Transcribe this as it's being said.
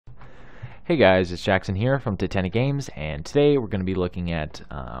Hey guys, it's Jackson here from Titanic Games, and today we're going to be looking at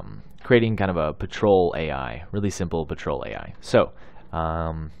creating kind of a patrol AI, really simple patrol AI. So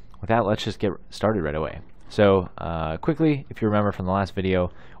with that, let's just get started right away. So quickly, if you remember from the last video,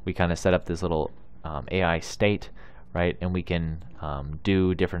 we kind of set up this little AI state, right? And we can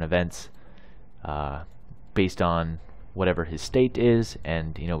do different events based on whatever his state is,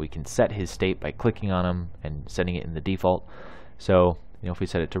 and we can set his state by clicking on him and setting it in the default. So if we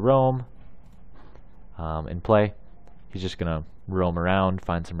set it to roam and play, he's just gonna roam around,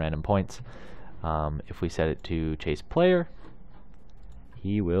 find some random points. If we set it to chase player,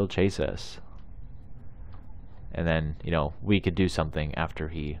 he will chase us, and then we could do something after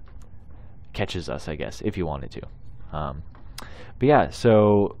he catches us, I guess, if you wanted to. But yeah,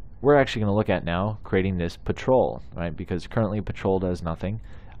 so we're actually going to look at now creating this patrol, right? Because currently patrol does nothing.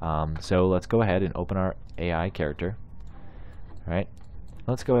 So let's go ahead and open our AI character. All right,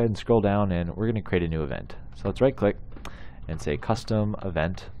 let's go ahead and scroll down, and we're going to create a new event. So let's right click and say custom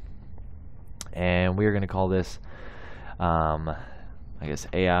event, and we are going to call this I guess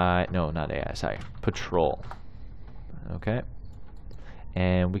AI, no, not AI, sorry, patrol. Okay,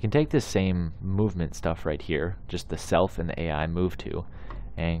 and we can take this same movement stuff right here, just the self and the AI move to,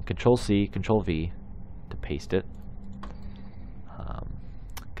 and Control C, Control V to paste it.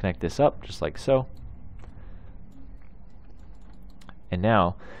 Connect this up just like so. And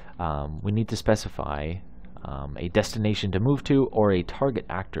now we need to specify a destination to move to or a target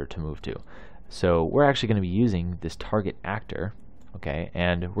actor to move to. So we're actually going to be using this target actor, okay,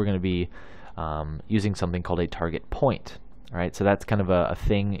 and we're going to be using something called a target point. All right, so that's kind of a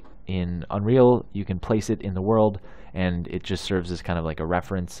thing in Unreal. You can place it in the world, and it just serves as kind of like a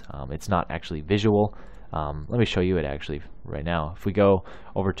reference. It's not actually visual. Let me show you it actually right now. If we go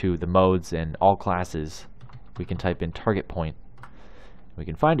over to the modes and all classes, we can type in target point. We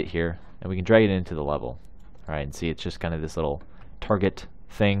can find it here, and we can drag it into the level. All right, and see it's just kind of this little target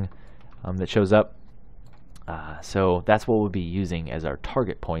thing that shows up. So that's what we'll be using as our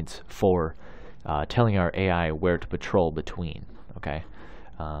target points for telling our AI where to patrol between. Okay,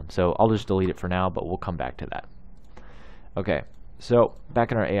 so I'll just delete it for now, but we'll come back to that. Okay, so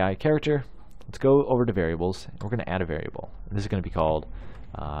back in our AI character, let's go over to variables, and we're going to add a variable. And this is going to be called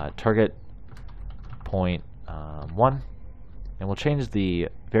target point 1, and we'll change the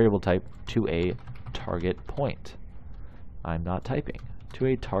variable type to a target point. I'm not typing, to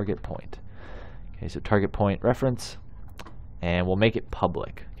a target point. Okay, so target point reference, and we'll make it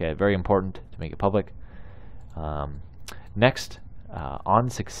public. Okay, very important to make it public. Next, on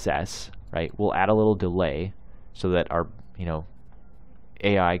success, right, we'll add a little delay so that our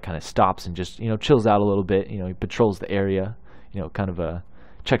AI kind of stops and just chills out a little bit. He patrols the area, kind of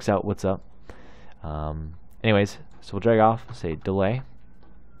checks out what's up. Anyways, so we'll drag off, say delay,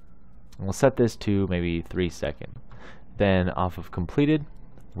 and we'll set this to maybe 3 seconds. Then off of completed,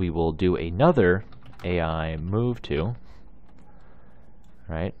 we will do another AI move to,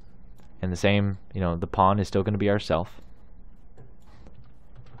 right? And the same, the pawn is still going to be ourself.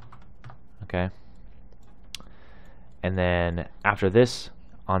 Okay. And then after this,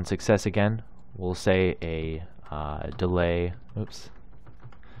 on success again, we'll say a delay. Oops.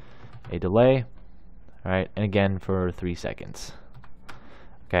 A delay. All right, and again for 3 seconds.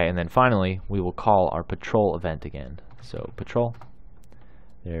 Okay, and then finally, we will call our patrol event again. So patrol.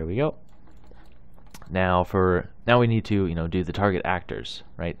 There we go. Now we need to do the target actors,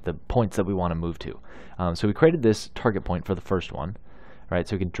 right? The points that we want to move to. So we created this target point for the first one, right?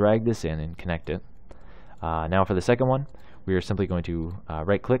 So we can drag this in and connect it. Now for the second one, we are simply going to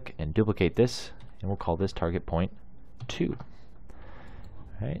right click and duplicate this, and we'll call this target point 2.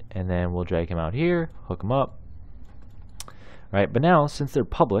 Right, and then we'll drag him out here, hook him up. Right, but now since they're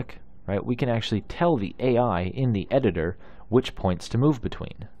public, right, we can actually tell the AI in the editor which points to move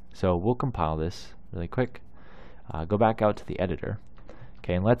between. So we'll compile this really quick. Go back out to the editor.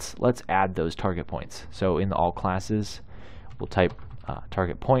 Okay, and let's add those target points. So in the all classes, we'll type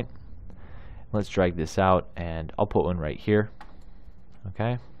target point. Let's drag this out, and I'll put one right here.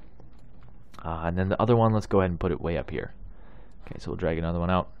 Okay, and then the other one, let's go ahead and put it way up here. Okay, so we'll drag another one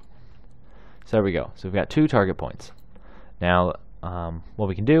out. So there we go. So we've got 2 target points. Now, what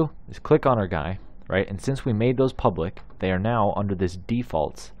we can do is click on our guy, right? And since we made those public, they are now under this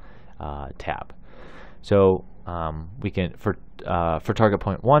defaults tab. So we can, for target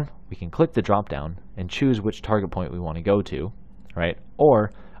point 1, we can click the drop down and choose which target point we want to go to, right?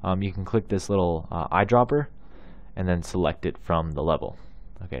 Or you can click this little eyedropper and then select it from the level.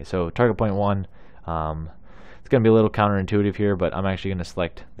 Okay, so target point 1. It's going to be a little counterintuitive here, but I'm actually going to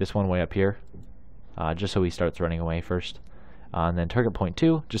select this one way up here, just so he starts running away first. And then target point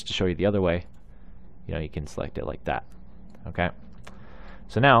 2, just to show you the other way, you can select it like that. Okay.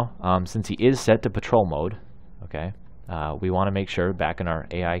 So now, since he is set to patrol mode, okay, we want to make sure back in our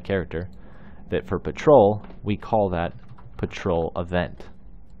AI character that for patrol we call that patrol event.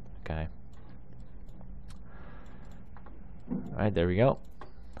 Okay. All right, there we go.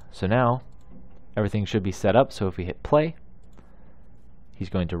 So now everything should be set up. So if we hit play, he's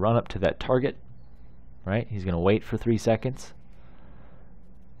going to run up to that target. Right? He's going to wait for 3 seconds.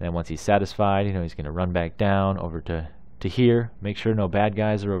 Then once he's satisfied, he's going to run back down over to here, make sure no bad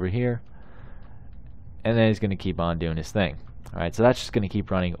guys are over here, and then he's going to keep on doing his thing. Alright, so that's just going to keep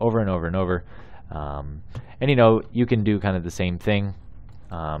running over and over and over. And you can do kind of the same thing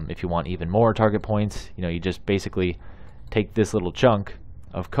if you want even more target points. You just basically take this little chunk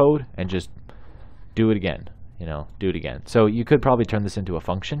of code and just do it again. Do it again. So you could probably turn this into a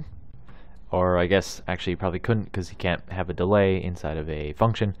function. Or I guess actually you probably couldn't, because you can't have a delay inside of a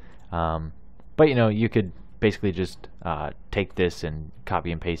function. But you could basically just take this and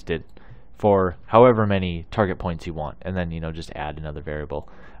copy and paste it for however many target points you want, and then just add another variable.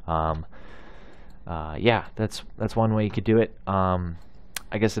 Yeah, that's one way you could do it.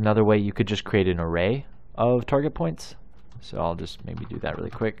 I guess another way, you could just create an array of target points. So I'll just maybe do that really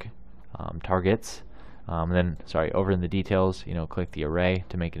quick. Targets, and then over in the details, click the array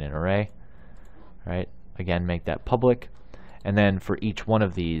to make it an array. Right, again, make that public, and then for each one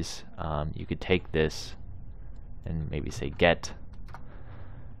of these you could take this and maybe say get,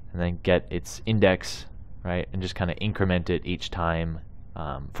 and then get its index, right, and just kind of increment it each time,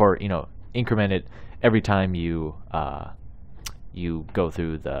 increment it every time you go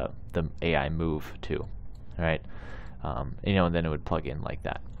through the AI move too. Right, and then it would plug in like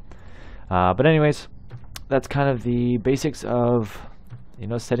that. But anyways, that's kind of the basics of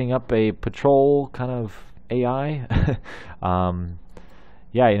setting up a patrol kind of AI.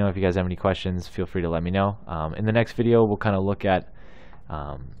 Yeah, if you guys have any questions, feel free to let me know. In the next video, we'll kind of look at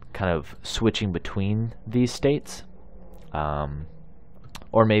kind of switching between these states,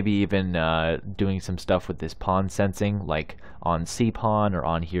 or maybe even doing some stuff with this pawn sensing, like on C pawn or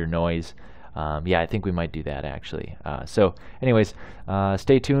on here noise. Yeah, I think we might do that actually. So anyways,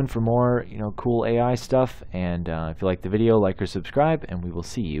 stay tuned for more cool AI stuff, and if you like the video, like or subscribe, and we will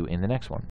see you in the next one.